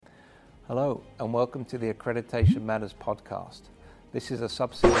Hello and welcome to the Accreditation Matters podcast. This is a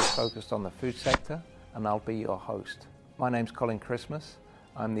sub-series focused on the food sector and I'll be your host. My name's Colin Christmas.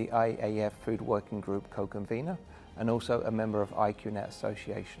 I'm the IAF Food Working Group co-convener and also a member of IQNet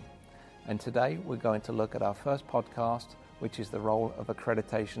Association. And today we're going to look at our first podcast, which is the role of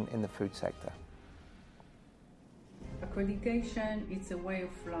accreditation in the food sector. Accreditation is a way of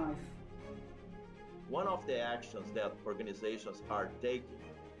life. One of the actions that organizations are taking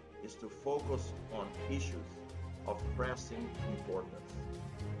is to focus on issues of pressing importance.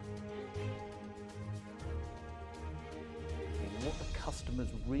 What the customers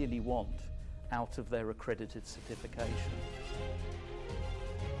really want out of their accredited certification.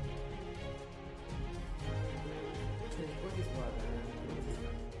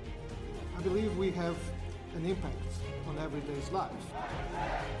 I believe we have an impact on everyday's life.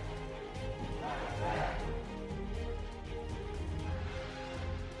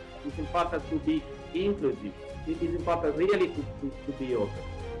 It's important to be inclusive. It is important really to be open.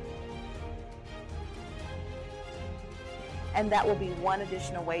 And that will be one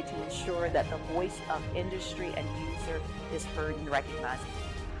additional way to ensure that the voice of industry and user is heard and recognized.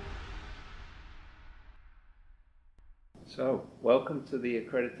 So, welcome to the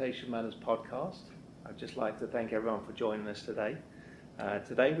Accreditation Matters podcast. I'd just like to thank everyone for joining us today.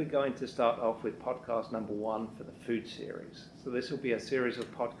 Today we're going to start off with podcast number 1 for the food series. So this will be a series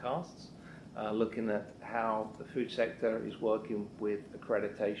of podcasts looking at how the food sector is working with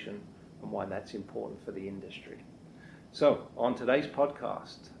accreditation and why that's important for the industry. So on today's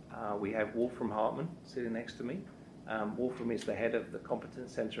podcast, we have Wolfram Hartman sitting next to me. Wolfram is the head of the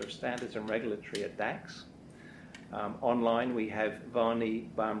Competence Center of Standards and Regulatory at DAX. Online we have Vani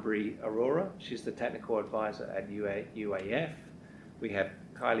Bambri Arora. She's the technical advisor at UAF. We have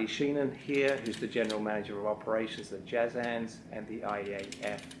Kylie Sheenan here, who's the General Manager of Operations at Jazzans and the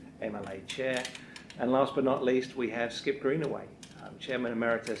IAF MLA Chair. And last but not least, we have Skip Greenaway, Chairman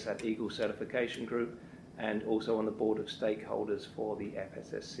Emeritus at Eagle Certification Group and also on the Board of Stakeholders for the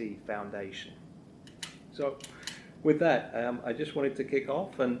FSSC Foundation. So with that, I just wanted to kick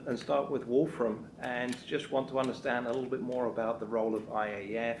off and start with Wolfram and just want to understand a little bit more about the role of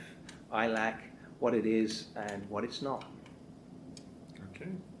IAF, ILAC, what it is and what it's not.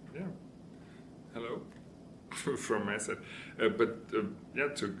 Hello from my side.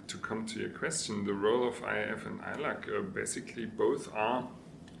 To come to your question, the role of IAF and ILAC, basically both are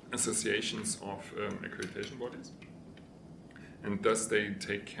associations of accreditation bodies, and thus they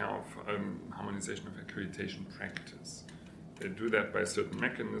take care of harmonization of accreditation practice. They do that by certain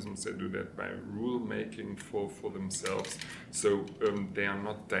mechanisms, they do that by rule making for themselves, so they are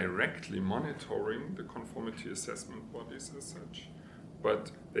not directly monitoring the conformity assessment bodies as such,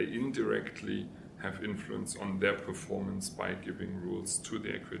 but they indirectly have influence on their performance by giving rules to the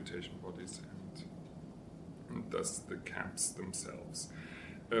accreditation bodies and thus the CAPs themselves.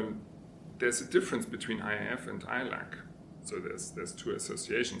 There's a difference between IAF and ILAC. So there's two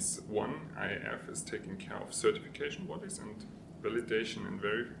associations. One, IAF is taking care of certification bodies and validation and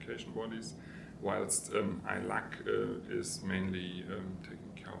verification bodies, whilst ILAC is mainly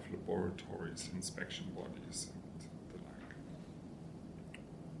taking care of laboratories, inspection bodies.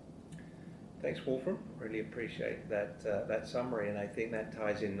 Thanks, Wolfram. Really appreciate that summary, and I think that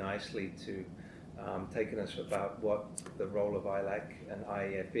ties in nicely to taking us about what the role of ILAC and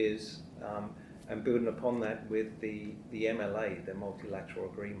IAF is, and building upon that with the MLA, the multilateral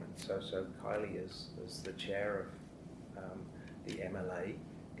agreement. So Kylie is the chair of the MLA.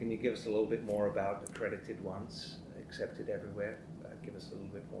 Can you give us a little bit more about accredited once, accepted everywhere? Give us a little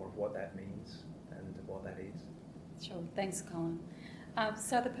bit more of what that means and what that is. Sure, thanks Colin.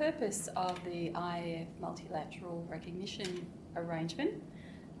 So the purpose of the IAF multilateral recognition arrangement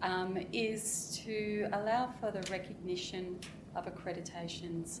is to allow for the recognition of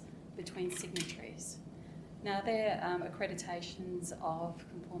accreditations between signatories. Now they're accreditations of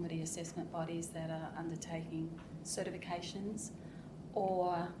conformity assessment bodies that are undertaking certifications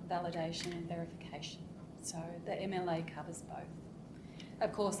or validation and verification. So the MLA covers both.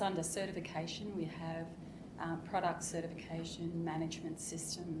 Of course, under certification we have product certification, management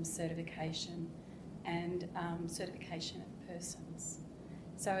systems certification, and certification of persons.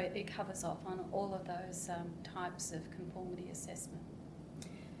 So it covers off on all of those types of conformity assessment.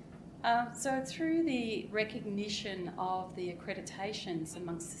 So through the recognition of the accreditations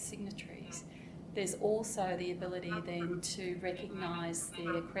amongst the signatories, there's also the ability then to recognise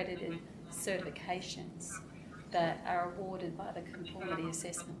the accredited certifications that are awarded by the conformity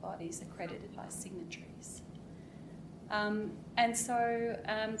assessment bodies accredited by signatories. And so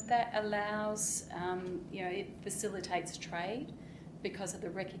that allows, it facilitates trade because of the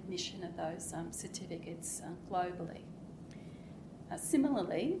recognition of those certificates globally.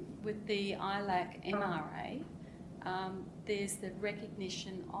 Similarly, with the ILAC MRA, there's the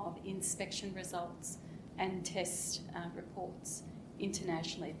recognition of inspection results and test reports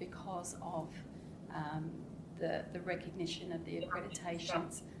internationally because of the recognition of the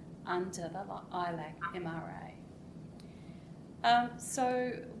accreditations under the ILAC MRA.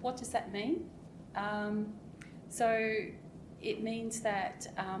 So what does that mean? So it means that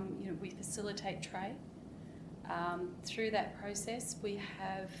we facilitate trade. Through that process, we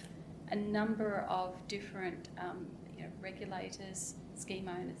have a number of different regulators, scheme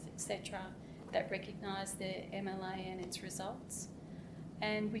owners, etc., that recognise the MLA and its results.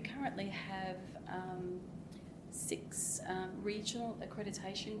 And we currently have 6 regional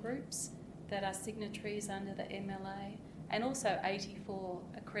accreditation groups that are signatories under the MLA, and also 84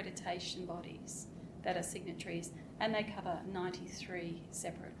 accreditation bodies that are signatories, and they cover 93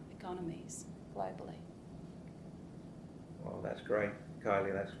 separate economies globally. Well, that's great,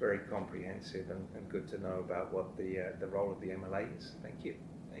 Kylie. That's very comprehensive and good to know about what the role of the MLA is. Thank you.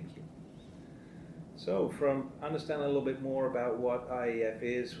 Thank you. So, from understanding a little bit more about what IEF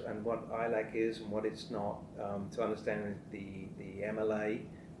is and what ILAC is and what it's not, to understanding the MLA,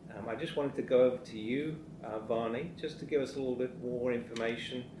 I just wanted to go over to you, Varney, just to give us a little bit more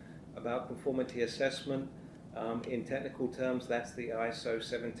information about conformity assessment. In technical terms, that's the ISO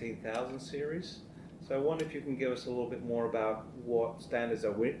 17000 series. So I wonder if you can give us a little bit more about what standards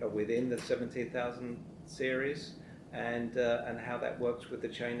are within the 17000 series and how that works with the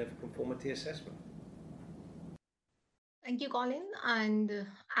chain of conformity assessment. Thank you, Colin. And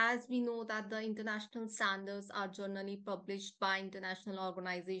as we know that the international standards are generally published by International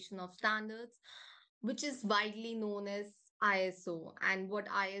Organization of Standards, which is widely known as ISO. And what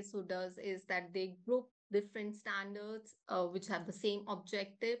ISO does is that they group different standards which have the same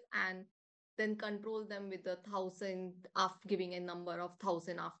objective and then control them with 1,000, after giving a number of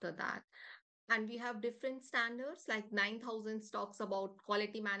 1,000 after that. And we have different standards, like 9,000 talks about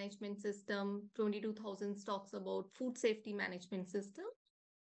quality management system, 22,000 talks about food safety management system.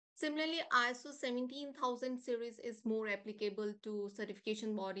 Similarly, ISO 17,000 series is more applicable to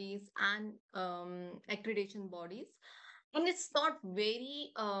certification bodies and accreditation bodies. And it's not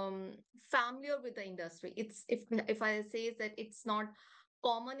very familiar with the industry. It's if I say that it's not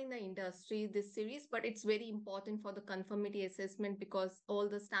common in the industry, this series, but it's very important for the conformity assessment because all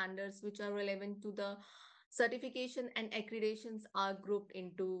the standards which are relevant to the certification and accreditations are grouped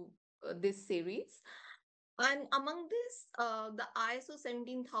into this series. And among this, the ISO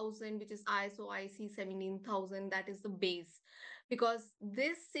 17,000, which is ISO IC 17,000, that is the base, because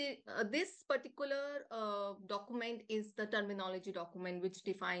this particular document is the terminology document which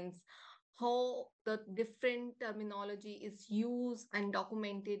defines how the different terminology is used and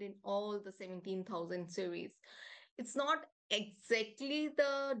documented in all the 17,000 series. It's not exactly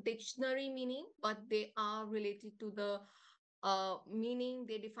the dictionary meaning, but they are related to the meaning.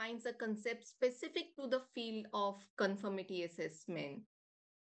 They defines a concept specific to the field of conformity assessment.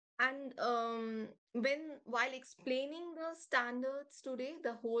 And while explaining the standards today,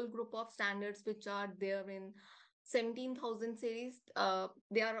 the whole group of standards which are there in 17,000 series,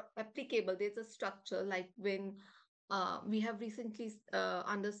 they are applicable. There's a structure, like when we have recently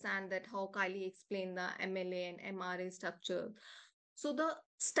understand that how Kylie explained the MLA and MRA structure. So the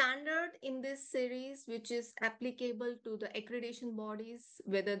standard in this series, which is applicable to the accreditation bodies,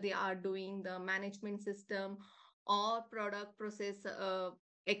 whether they are doing the management system or product process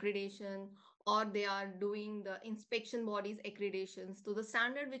accreditation, or they are doing the inspection bodies accreditations. So the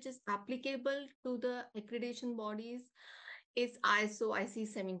standard which is applicable to the accreditation bodies is ISO IC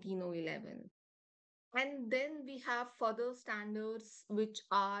 17011. And then we have further standards which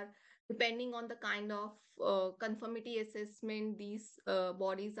are depending on the kind of conformity assessment these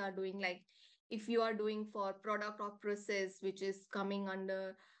bodies are doing. Like if you are doing for product or process, which is coming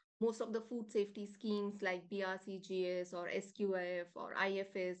under most of the food safety schemes like BRCGS or SQF or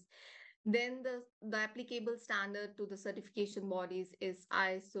IFS, then the applicable standard to the certification bodies is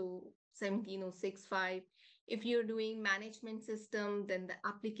ISO 17065. If you're doing management system, then the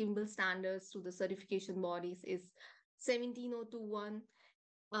applicable standards to the certification bodies is 17021.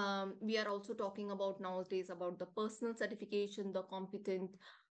 We are also talking about nowadays about the personal certification, the competent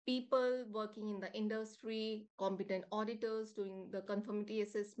people working in the industry, competent auditors doing the conformity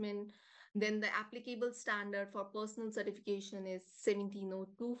assessment. Then the applicable standard for personal certification is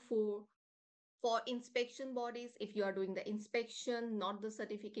 17024. For inspection bodies, if you are doing the inspection, not the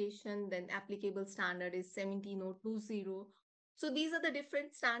certification, then applicable standard is 17020. So these are the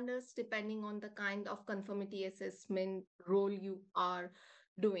different standards depending on the kind of conformity assessment role you are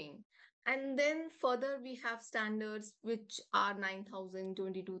doing. And then further, we have standards which are 9,000,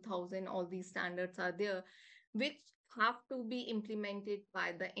 22,000, all these standards are there, which have to be implemented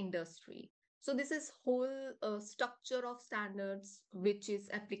by the industry. So this is whole structure of standards which is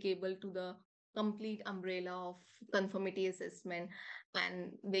applicable to the complete umbrella of conformity assessment,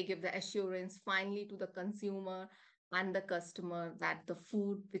 and they give the assurance finally to the consumer and the customer that the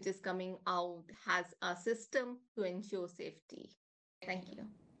food which is coming out has a system to ensure safety. Thank you.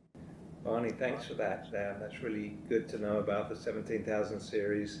 Barney, thanks for that. That's really good to know about the 17,000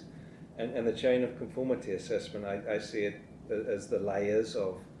 series and the chain of conformity assessment. I see it as the layers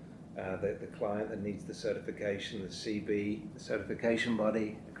of the client that needs the certification, the CB, the certification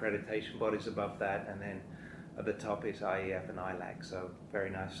body, accreditation bodies above that, and then at the top is IEF and ILAC. So very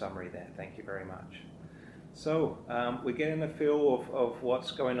nice summary there. Thank you very much. So we're getting a feel of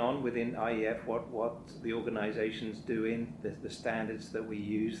what's going on within IEF, what the organization's doing, the standards that we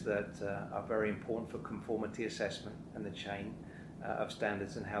use that are very important for conformity assessment and the chain of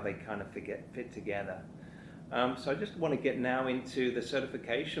standards and how they kind of fit together. So I just want to get now into the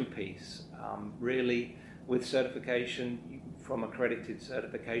certification piece. Really, with certification from accredited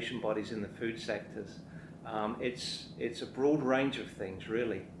certification bodies in the food sectors, it's a broad range of things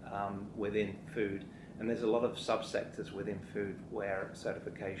really within food. And there's a lot of subsectors within food where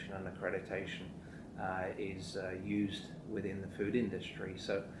certification and accreditation is used within the food industry.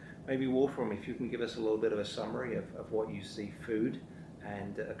 So maybe Wolfram, if you can give us a little bit of a summary of what you see food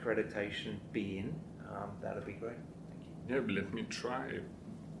and accreditation being, that would be great. Thank you. Yeah, but let me try.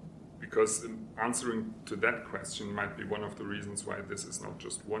 Because answering to that question might be one of the reasons why this is not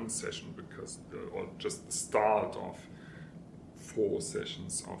just one session, or just the start of 4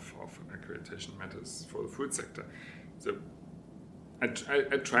 sessions of accreditation matters for the food sector. So I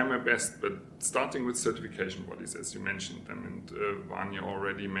try my best, but starting with certification bodies, as you mentioned them, and Vanya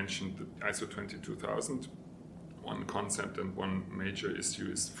already mentioned the ISO 22000. One concept and one major issue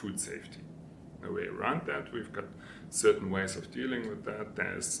is food safety. No way around that. We've got certain ways of dealing with that.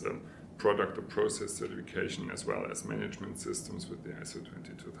 There's product or process certification as well as management systems with the ISO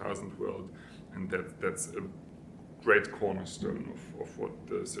 22000 world, and that's a great cornerstone of what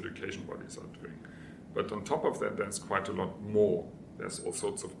the certification bodies are doing. But on top of that, there's quite a lot more. There's all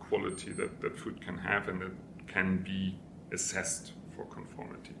sorts of quality that food can have and that can be assessed for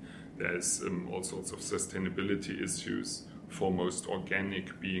conformity. There's all sorts of sustainability issues, foremost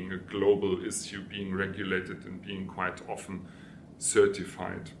organic being a global issue, being regulated and being quite often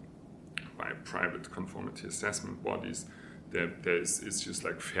certified by private conformity assessment bodies. There's issues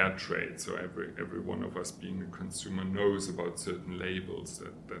like fair trade, so every one of us being a consumer knows about certain labels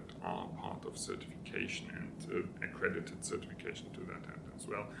that are part of certification and accredited certification to that end as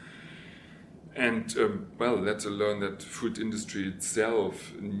well. And let alone that food industry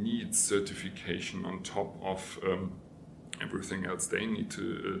itself needs certification on top of everything else they need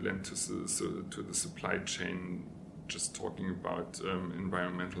to lend to the supply chain. Just talking about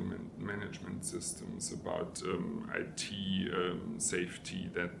environmental management systems, about IT safety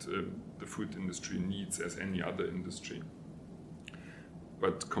that the food industry needs as any other industry.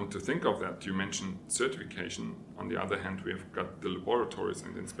 But come to think of that, you mentioned certification. On the other hand, we have got the laboratories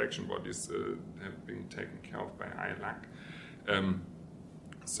and inspection bodies have been taken care of by ILAC.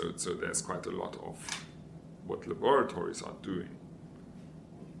 So there's quite a lot of what laboratories are doing.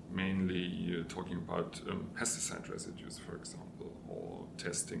 Mainly talking about pesticide residues, for example, or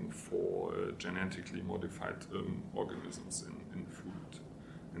testing for genetically modified organisms in food,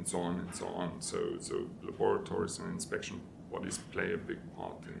 and so on and so on. So laboratories and inspection bodies play a big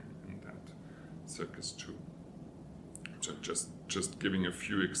part in that circus too. So just giving a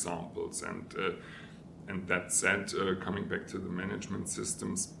few examples, and that said, coming back to the management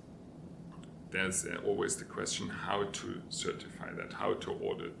systems, there's always the question how to certify that, how to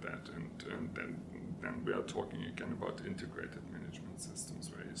audit that, and then we are talking again about integrated management systems,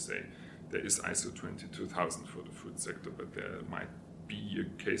 where you say there is ISO 22000 for the food sector, but there might be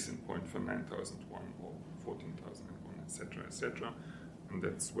a case in point for 9001 or 14001, etc., and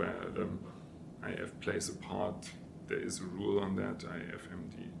that's where IF plays a part. There is a rule on that,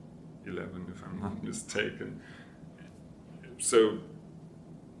 IFMD 11, if I'm not mistaken. So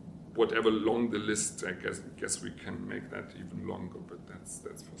whatever long the list, I guess we can make that even longer, but that's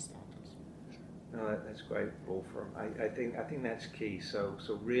for starters. No, that's great, Wolfram. I think that's key. So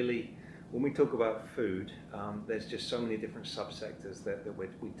really, when we talk about food, there's just so many different subsectors that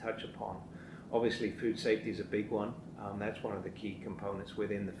we touch upon. Obviously, food safety is a big one. That's one of the key components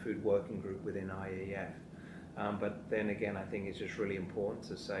within the food working group within IEF. But then again, I think it's just really important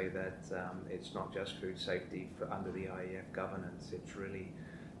to say that it's not just food safety under the IEF governance. It's really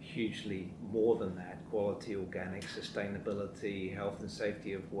hugely more than that. Quality, organic, sustainability, health and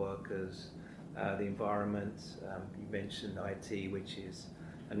safety of workers, the environment. You mentioned IT, which is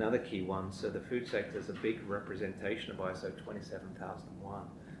another key one. So the food sector is a big representation of ISO 27001,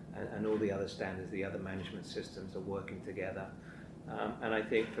 and all the other standards, the other management systems are working together. And I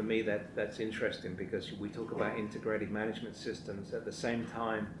think for me that's interesting, because we talk about integrated management systems at the same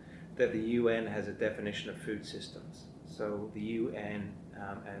time that the UN has a definition of food systems. So the UN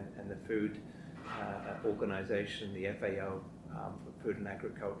and the Food Organization, the FAO, Food and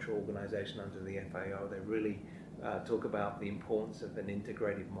Agriculture Organization under the FAO, they really talk about the importance of an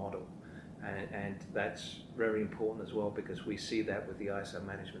integrated model. And that's very important as well, because we see that with the ISO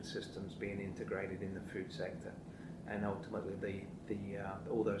management systems being integrated in the food sector. And ultimately,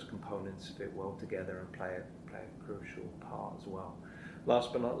 all those components fit well together and play a crucial part as well.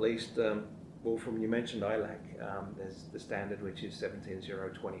 Last but not least, Wolfram, you mentioned ILAC. There's the standard, which is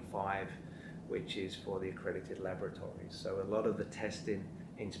 17025, which is for the accredited laboratories. So a lot of the testing,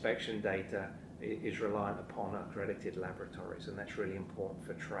 inspection data is reliant upon accredited laboratories, and that's really important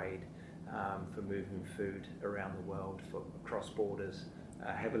for trade, for moving food around the world, for cross borders,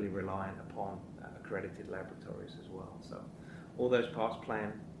 heavily reliant upon accredited laboratories as well. So all those parts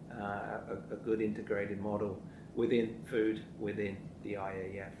plan a good integrated model within food, within the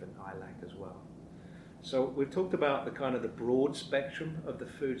IAF and ILAC as well. So we've talked about the kind of the broad spectrum of the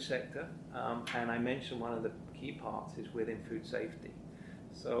food sector, and I mentioned one of the key parts is within food safety.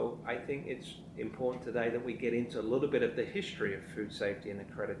 So I think it's important today that we get into a little bit of the history of food safety and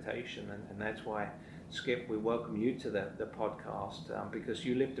accreditation, and that's why, Skip, we welcome you to the podcast, because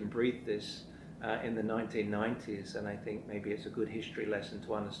you lived and breathed this in the 1990s, and I think maybe it's a good history lesson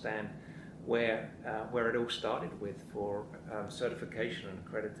to understand where it all started with for certification and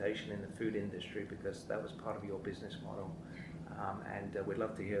accreditation in the food industry, because that was part of your business model, and we'd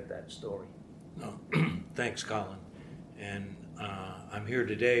love to hear that story. No, thanks, Colin. And I'm here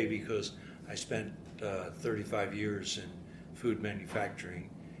today because I spent 35 years in food manufacturing.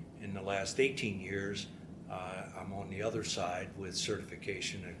 In the last 18 years, I'm on the other side with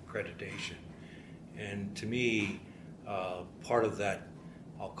certification and accreditation. And to me, part of that,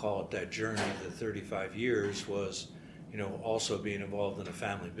 I'll call it that journey, the 35 years, was, also being involved in a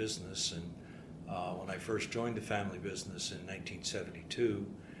family business. And when I first joined the family business in 1972,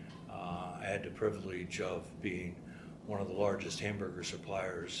 I had the privilege of being one of the largest hamburger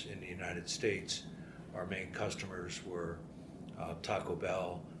suppliers in the United States. Our main customers were Taco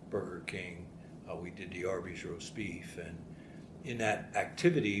Bell, Burger King. We did the Arby's roast beef. And in that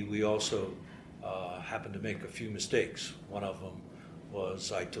activity, we also happened to make a few mistakes. One of them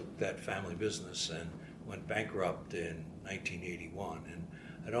was I took that family business and went bankrupt in 1981. And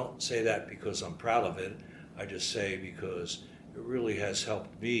I don't say that because I'm proud of it. I just say because it really has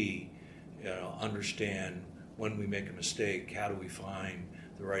helped me, understand when we make a mistake, how do we find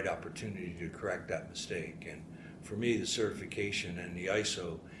the right opportunity to correct that mistake. And for me, the certification and the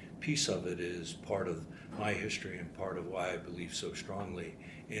ISO piece of it is part of my history and part of why I believe so strongly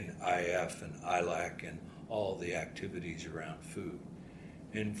in IF and ILAC and all the activities around food.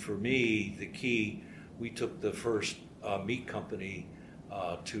 And for me, the key, we took the first meat company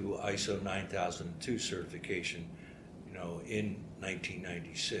to ISO 9002 certification, in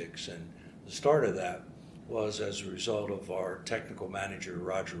 1996. And the start of that was as a result of our technical manager,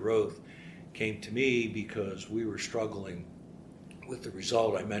 Roger Roth, came to me because we were struggling with the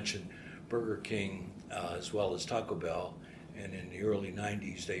result. I mentioned Burger King as well as Taco Bell, and in the early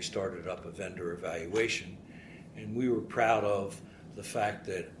 90s they started up a vendor evaluation, and we were proud of the fact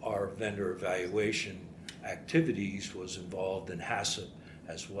that our vendor evaluation activities was involved in HACCP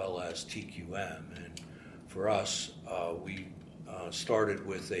as well as TQM. And for us, we started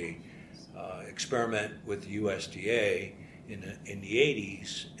with a experiment with the USDA in the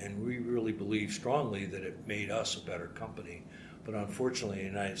 80s, and we really believe strongly that it made us a better company. But unfortunately, in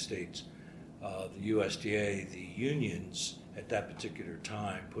the United States, the USDA, the unions at that particular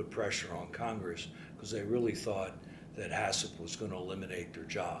time put pressure on Congress because they really thought that HACCP was going to eliminate their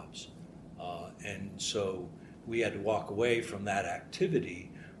jobs. And so we had to walk away from that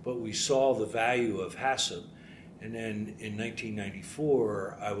activity, but we saw the value of HACCP. And then in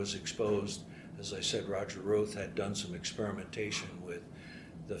 1994, I was exposed, as I said, Roger Roth had done some experimentation with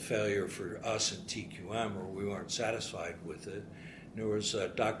the failure for us in TQM, where we weren't satisfied with it. And there was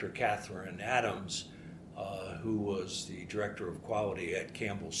Dr. Catherine Adams, who was the director of quality at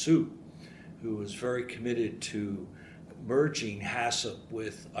Campbell Soup, who was very committed to merging HACCP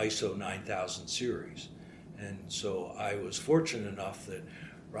with ISO 9000 series. And so I was fortunate enough that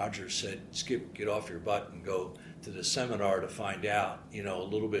Roger said, Skip, get off your butt and go to the seminar to find out, a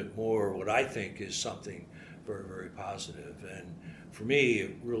little bit more, what I think is something very, very positive. And for me,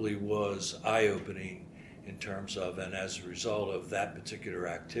 it really was eye-opening in terms of, and as a result of that particular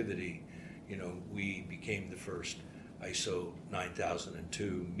activity, we became the first ISO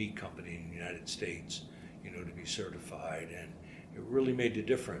 9002 meat company in the United States, to be certified. And it really made a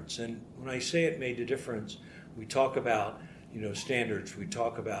difference. And when I say it made a difference, we talk about, standards, we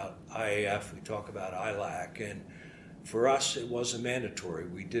talk about IAF, we talk about ILAC, and for us it wasn't mandatory.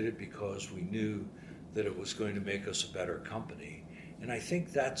 We did it because we knew that it was going to make us a better company. And I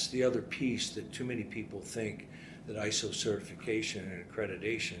think that's the other piece that too many people think, that ISO certification and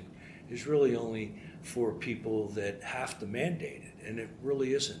accreditation is really only for people that have to mandate it, and it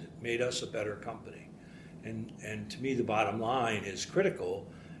really isn't. It made us a better company. And to me, the bottom line is critical.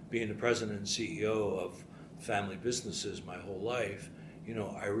 Being the president and CEO of family businesses my whole life,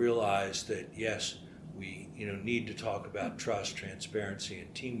 I realized that yes, we need to talk about trust, transparency,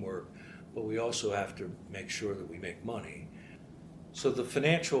 and teamwork, but we also have to make sure that we make money. So the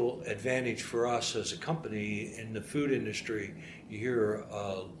financial advantage for us as a company in the food industry, you hear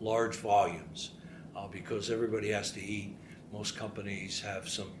large volumes because everybody has to eat. Most companies have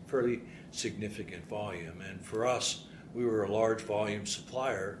some fairly significant volume, and for us, we were a large volume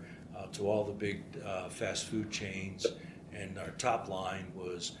supplier to all the big fast food chains, and our top line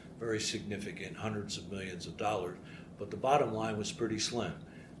was very significant, hundreds of millions of dollars, but the bottom line was pretty slim,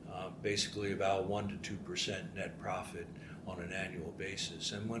 basically about 1% to 2% net profit on an annual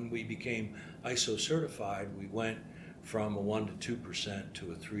basis. And when we became ISO certified, we went from a 1% to 2%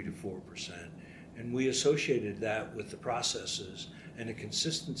 to a 3% to 4%. And we associated that with the processes and a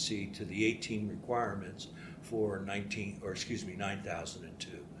consistency to the 18 requirements for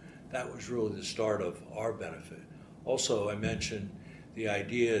 9002. That was really the start of our benefit. Also, I mentioned the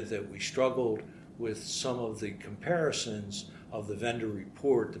idea that we struggled with some of the comparisons of the vendor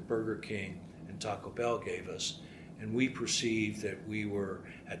report that Burger King and Taco Bell gave us, and we perceived that we were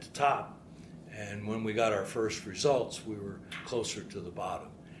at the top, and when we got our first results, we were closer to the bottom.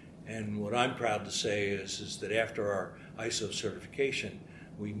 And what I'm proud to say is that after our ISO certification,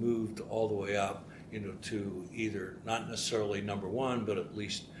 we moved all the way up, to either not necessarily number one, but at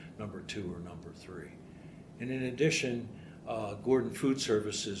least number 2 or number 3. And in addition, Gordon Food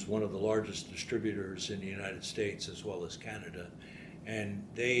Service is one of the largest distributors in the United States as well as Canada, and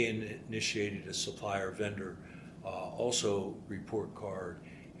they initiated a supplier vendor also report card.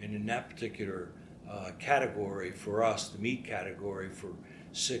 And in that particular category for us, the meat category, for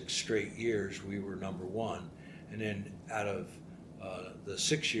 6 straight years we were number 1. And then out of the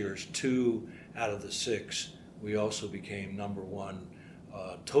 6 years, 2 out of the 6, we also became number 1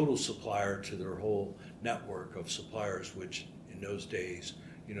 total supplier to their whole network of suppliers, which in those days,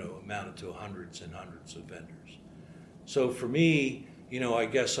 amounted to hundreds and hundreds of vendors. So for me, I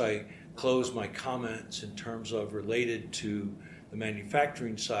guess I close my comments in terms of related to the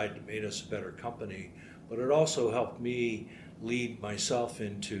manufacturing side that made us a better company, but it also helped me lead myself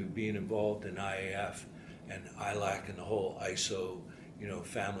into being involved in IAF and ILAC and the whole ISO,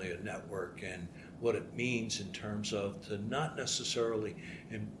 family of network, and what it means in terms of to not necessarily,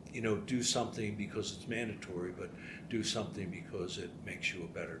 do something because it's mandatory, but do something because it makes you a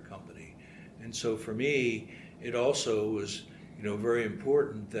better company. And so for me, it also was, very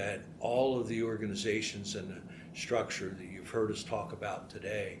important that all of the organizations and the structure that you've heard us talk about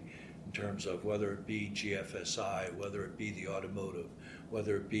today, in terms of whether it be GFSI, whether it be the automotive,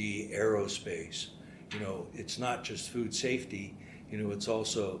 whether it be aerospace, it's not just food safety, it's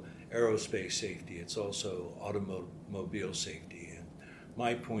also aerospace safety, it's also automobile safety. And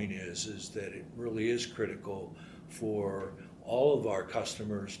my point is that it really is critical for all of our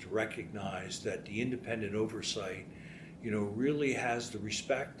customers to recognize that the independent oversight, really has the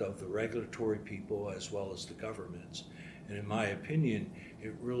respect of the regulatory people as well as the governments. And in my opinion,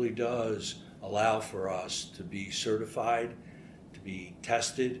 it really does allow for us to be certified, to be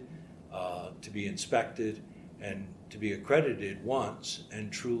tested, to be inspected, and to be accredited once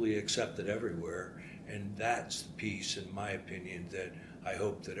and truly accepted everywhere. And that's the piece, in my opinion, that I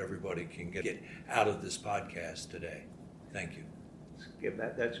hope that everybody can get out of this podcast today. Thank you.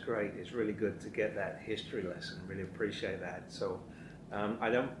 That's great. It's really good to get that history lesson. Really appreciate that. So I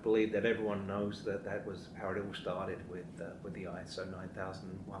don't believe that everyone knows that was how it all started with the ISO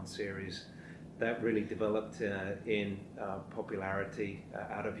 9001 series. That really developed in popularity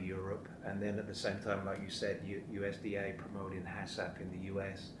out of Europe, and then at the same time, like you said, USDA promoting HACCP in the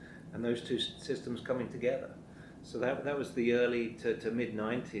US, and those two systems coming together. So that was the early to mid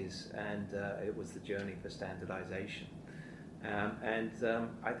 90s, and it was the journey for standardization.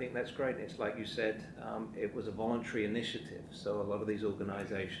 I think that's great. It's like you said, it was a voluntary initiative. So a lot of these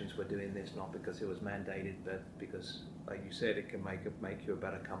organizations were doing this not because it was mandated, but because, like you said, it can make you a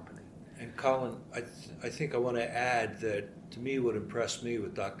better company. And Colin, I think I want to add that to me what impressed me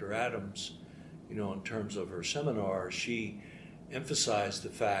with Dr. Adams, in terms of her seminar, she emphasized the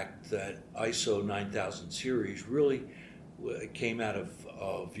fact that ISO 9000 series really came out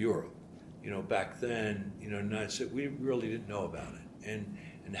of Europe. Back then, United States, we really didn't know about it. And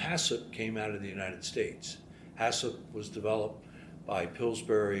HACCP came out of the United States. HACCP was developed by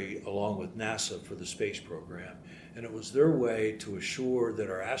Pillsbury along with NASA for the space program. And it was their way to assure that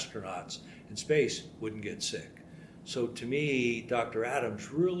our astronauts in space wouldn't get sick. So to me, Dr.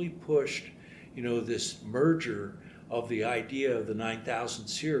 Adams really pushed, this merger of the idea of the 9000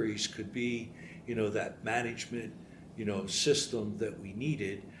 series could be, that management, system that we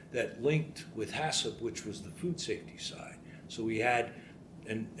needed that linked with HACCP, which was the food safety side. So we had,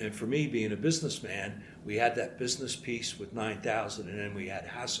 and for me being a businessman, we had that business piece with 9000, and then we had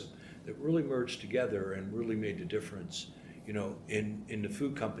HACCP that really merged together and really made a difference, in the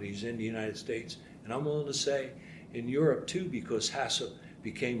food companies in the United States. And I'm willing to say in Europe too, because HACCP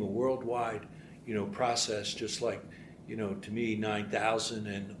became a worldwide, process, just like, to me, 9000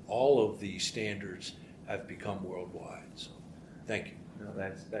 and all of these standards have become worldwide. So thank you. No,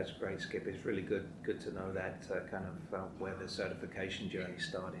 that's great, Skip. It's really good to know that kind of where the certification journey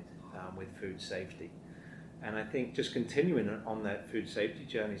started with food safety. And I think just continuing on that food safety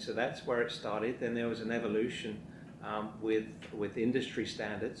journey, so that's where it started. Then there was an evolution with industry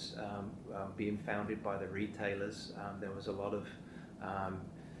standards being founded by the retailers. There was a lot of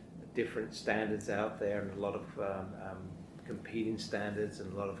different standards out there, and a lot of competing standards,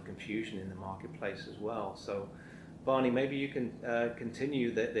 and a lot of confusion in the marketplace as well. So Barney, maybe you can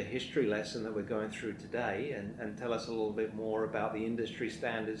continue the history lesson that we're going through today, and tell us a little bit more about the industry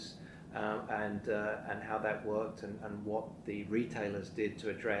standards and how that worked, and what the retailers did to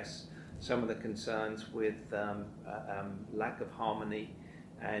address some of the concerns with lack of harmony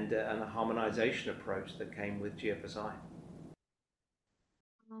and a harmonization approach that came with GFSI.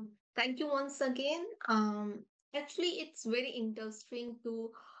 Thank you once again. Actually, it's very interesting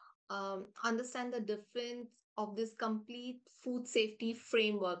to understand the difference of this complete food safety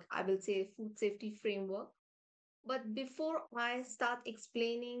framework. I will say food safety framework. But before I start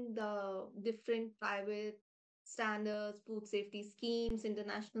explaining the different private standards, food safety schemes,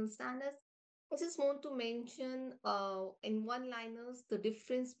 international standards, I just want to mention in one-liners the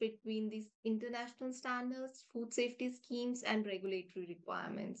difference between these international standards, food safety schemes, and regulatory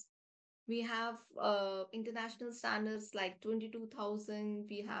requirements. We have international standards like 22,000.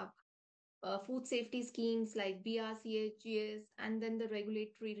 We have food safety schemes like BRCHGS, and then the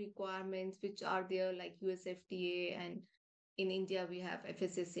regulatory requirements which are there like USFDA, and in India we have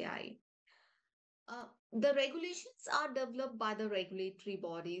FSSAI. The regulations are developed by the regulatory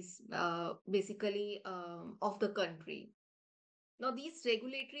bodies, basically of the country. Now, these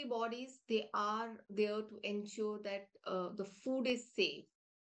regulatory bodies, they are there to ensure that the food is safe.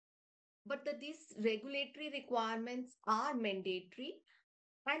 But these regulatory requirements are mandatory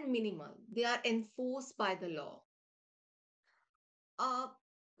and minimal. They are enforced by the law.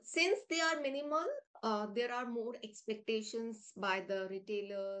 Since they are minimal, there are more expectations by the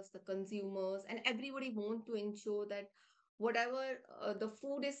retailers, the consumers, and everybody want to ensure that whatever the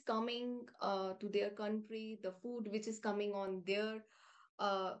food is coming to their country, the food which is coming on their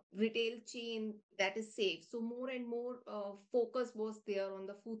retail chain, that is safe. So more and more focus was there on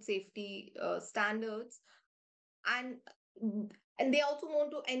the food safety standards, and and they also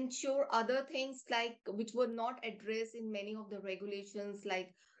want to ensure other things like which were not addressed in many of the regulations,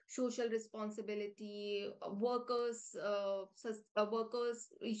 like social responsibility, workers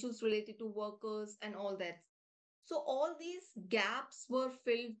issues related to workers, and all that. So all these gaps were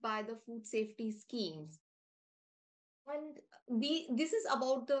filled by the food safety schemes. And this is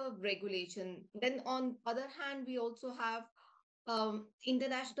about the regulation. Then on other hand, we also have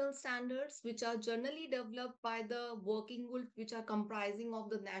international standards, which are generally developed by the working group, which are comprising of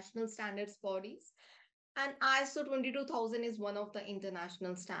the national standards bodies. And ISO 22,000 is one of the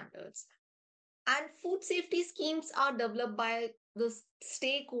international standards. And food safety schemes are developed by the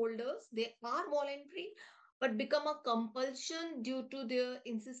stakeholders. They are voluntary, but become a compulsion due to their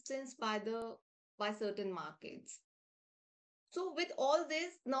insistence by certain markets. So with all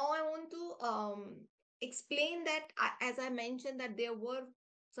this, now I want to explain that, as I mentioned, that there were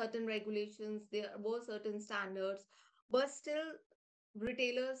certain regulations, there were certain standards, but still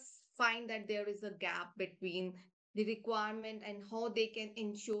retailers find that there is a gap between the requirement, and how they can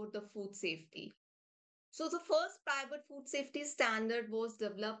ensure the food safety. So the first private food safety standard was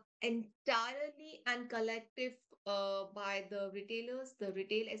developed entirely and collective by the retailers, the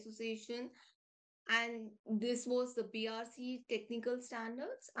Retail Association, and this was the BRC technical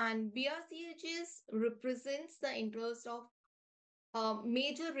standards. And BRCHS represents the interest of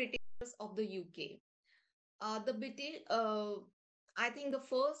major retailers of the UK. The British, I think the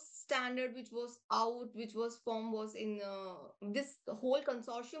first standard which was out, which was formed, was in this whole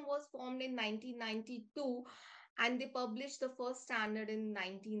consortium was formed in 1992, and they published the first standard in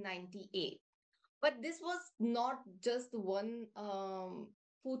 1998. But this was not just one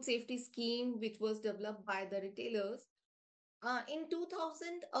food safety scheme which was developed by the retailers. In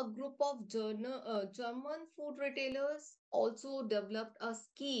 2000, a group of German food retailers also developed a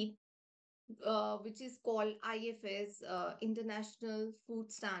scheme which is called IFS, International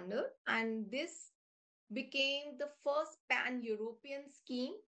Food Standard. And this became the first pan European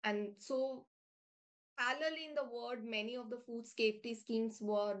scheme. And so, parallelly in the world, many of the food safety schemes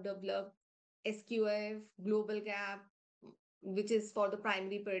were developed: SQF, Global Gap, which is for the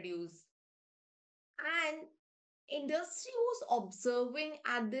primary produce. And industry was observing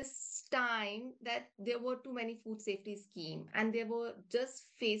at this time that there were too many food safety schemes and they were just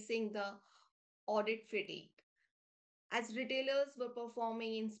facing the audit fatigue, as retailers were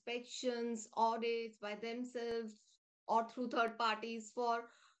performing inspections, audits by themselves or through third parties for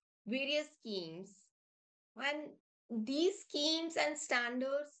various schemes. And these schemes and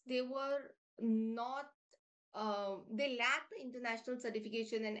standards, they were not, they lacked the international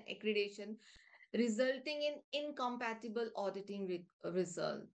certification and accreditation, resulting in incompatible auditing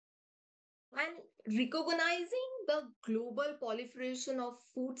result. And recognizing the global proliferation of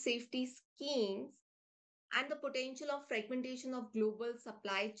food safety schemes and the potential of fragmentation of global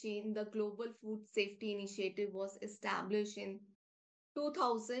supply chain, the Global Food Safety Initiative was established in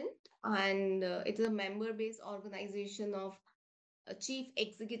 2000, and it is a member-based organization of chief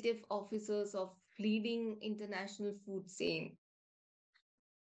executive officers of leading international food chain.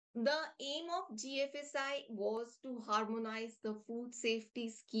 The aim of GFSI was to harmonize the food safety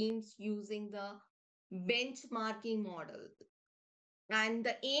schemes using the benchmarking model. And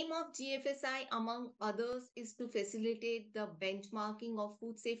the aim of GFSI, among others, is to facilitate the benchmarking of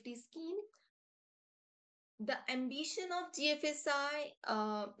food safety scheme. The ambition of GFSI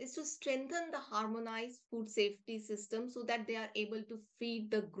is to strengthen the harmonized food safety system so that they are able to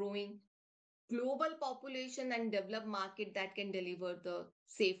feed the growing global population and develop market that can deliver the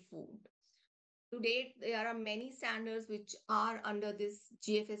safe food. To date, there are many standards which are under this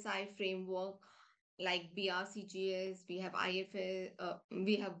GFSI framework, like BRCGS, we have IFS,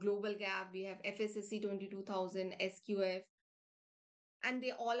 we have Global Gap, we have FSSC 22000, SQF, and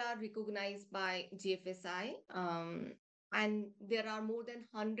they all are recognized by GFSI. And there are more than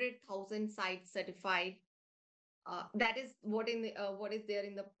 100,000 sites certified. That is what is there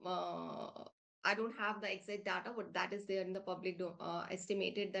in the. I don't have the exact data, but that is there in the public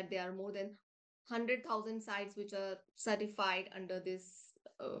estimated that there are more than 100,000 sites which are certified under this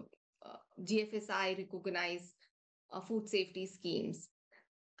GFSI recognized food safety schemes.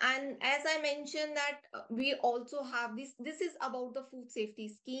 And as I mentioned that we also have this is about the food safety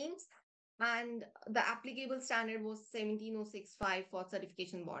schemes, and the applicable standard was 17065 for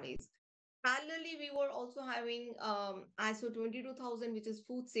certification bodies. Parallelly, we were also having ISO 22000, which is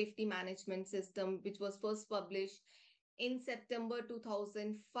Food Safety Management System, which was first published in September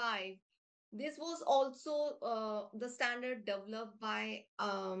 2005. This was also the standard developed by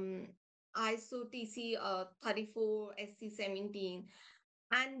ISO TC 34 SC 17,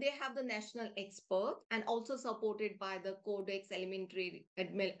 and they have the national expert and also supported by the Codex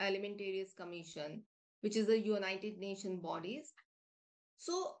Alimentarius Commission, which is a United Nations bodies.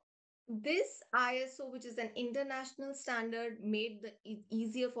 So this ISO, which is an international standard, made it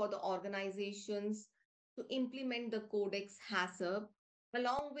easier for the organizations to implement the Codex HACCP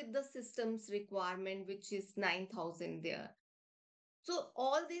along with the systems requirement, which is 9,000 there. So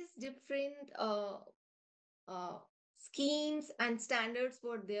all these different schemes and standards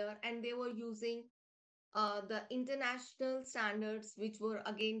were there, and they were using the international standards, which were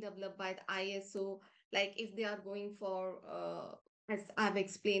again developed by the ISO. Like if they are going for, as I've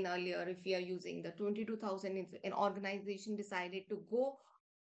explained earlier, if we are using the 22,000, an organization decided to go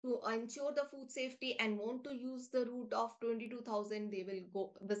to ensure the food safety and want to use the route of 22,000, they will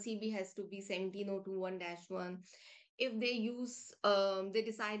go, the CB has to be 17021-1. If they use, they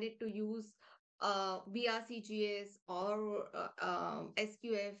decided to use BRCGS or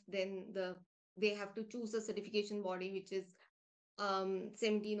SQF, then they have to choose a certification body which is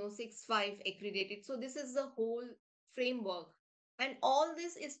 17065 accredited. So this is the whole framework. And all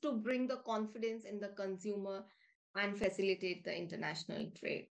this is to bring the confidence in the consumer and facilitate the international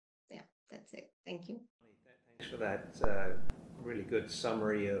trade. Yeah, that's it. Thank you. Thanks for that really good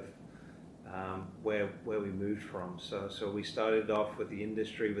summary of where we moved from. So we started off with the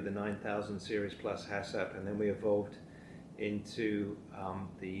industry with the 9000 Series Plus HACCP, and then we evolved into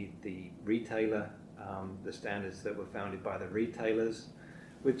the retailer, the standards that were founded by the retailers,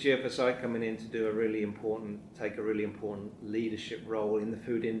 with GFSI coming in to take a really important leadership role in the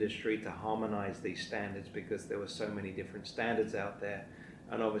food industry to harmonize these standards, because there were so many different standards out there,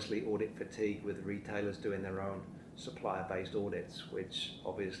 and obviously audit fatigue with the retailers doing their own supplier-based audits, which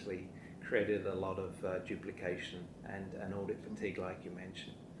obviously created a lot of duplication and audit fatigue, like you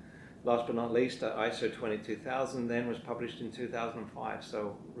mentioned. Last but not least, ISO 22000 then was published in 2005,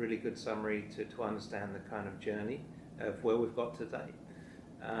 so really good summary to understand the kind of journey of where we've got today,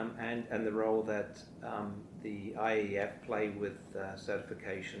 and the role that the IAEF play with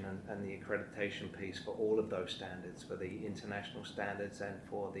certification and the accreditation piece for all of those standards, for the international standards and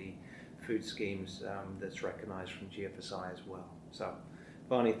for the food schemes that's recognized from GFSI as well. So,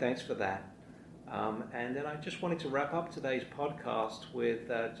 Barney, thanks for that. And then I just wanted to wrap up today's podcast with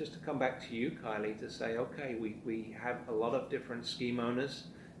just to come back to you, Kylie, to say, okay, we have a lot of different scheme owners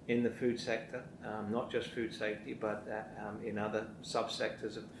in the food sector, not just food safety, but in other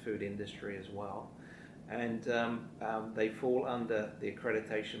subsectors of the food industry as well. And they fall under the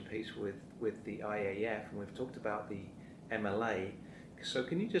accreditation piece with the IAF, and we've talked about the MLA. So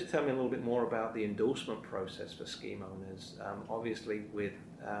can you just tell me a little bit more about the endorsement process for scheme owners? Obviously, with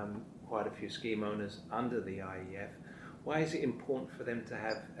quite a few scheme owners under the IAF, why is it important for them to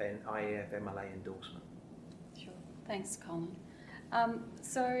have an IAF MLA endorsement? Sure. Thanks, Colin.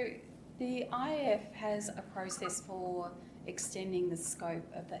 So the IAF has a process for extending the scope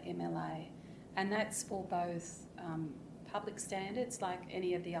of the MLA, and that's for both public standards like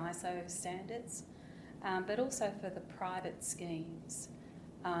any of the ISO standards, but also for the private schemes,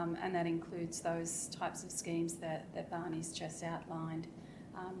 and that includes those types of schemes that Barney's just outlined,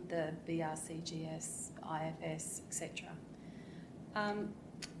 the BRCGS, IFS, etc.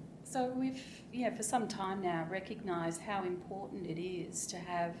 So we've, for some time now recognised how important it is to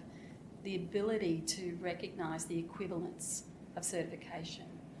have the ability to recognise the equivalence of certification.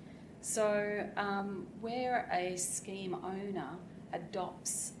 So where a scheme owner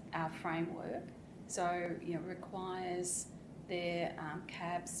adopts our framework, so requires their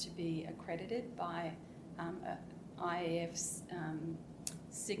cabs to be accredited by IAF's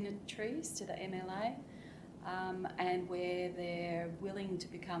signatories to the MLA, and where they're willing to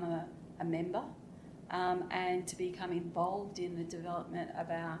become a member and to become involved in the development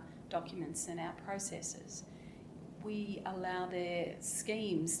of our documents and our processes, we allow their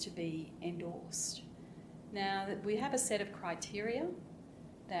schemes to be endorsed. Now, we have a set of criteria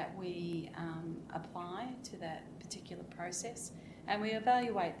that we apply to that particular process, and we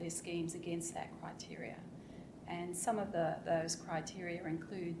evaluate their schemes against that criteria. And some of those criteria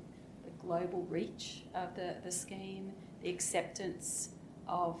include the global reach of the scheme, the acceptance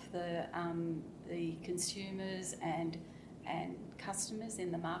of the consumers and customers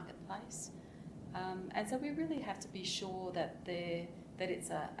in the marketplace. And so we really have to be sure that it's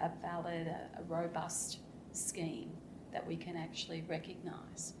a valid, a robust scheme that we can actually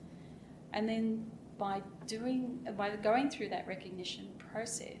recognise. And then by going through that recognition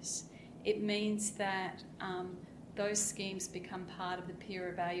process, it means that those schemes become part of the peer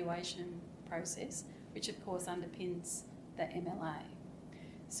evaluation process, which of course underpins the MLA.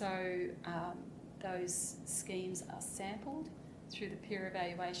 So those schemes are sampled through the peer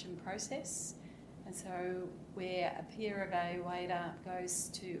evaluation process, and so where a peer evaluator goes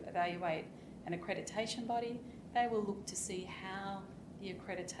to evaluate an accreditation body, they will look to see how the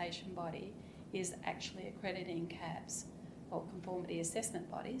accreditation body is actually accrediting CABs, or conformity assessment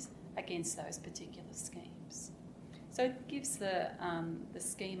bodies, against those particular schemes. So it gives the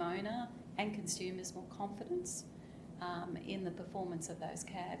scheme owner and consumers more confidence in the performance of those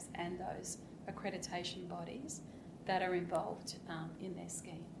CABs and those accreditation bodies that are involved in their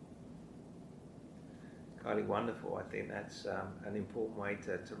scheme. Kylie, wonderful. I think that's an important way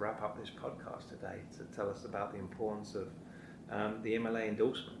to wrap up this podcast today, to tell us about the importance of the MLA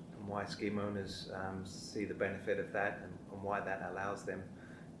endorsement and why scheme owners see the benefit of that, and why that allows them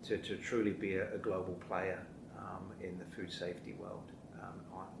to truly be a global player in the food safety world,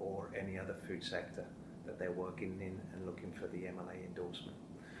 or any other food sector that they're working in and looking for the MLA endorsement.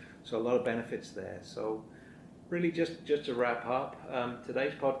 So a lot of benefits there. So really just to wrap up,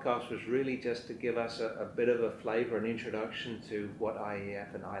 today's podcast was really just to give us a bit of a flavour, an introduction to what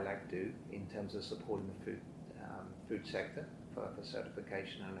IAF and ILAC do in terms of supporting the food food sector for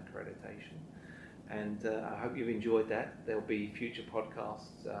certification and accreditation. And I hope you've enjoyed that. There'll be future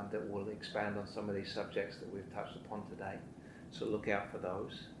podcasts that will expand on some of these subjects that we've touched upon today. So look out for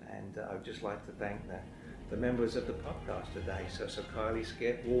those. And I'd just like to thank the members of the podcast today. So Kylie,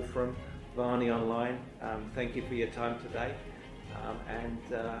 Skip, Wolfram, Varney Online, thank you for your time today. And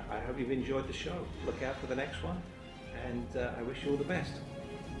I hope you've enjoyed the show. Look out for the next one. And I wish you all the best.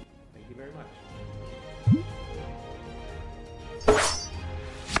 Thank you very much.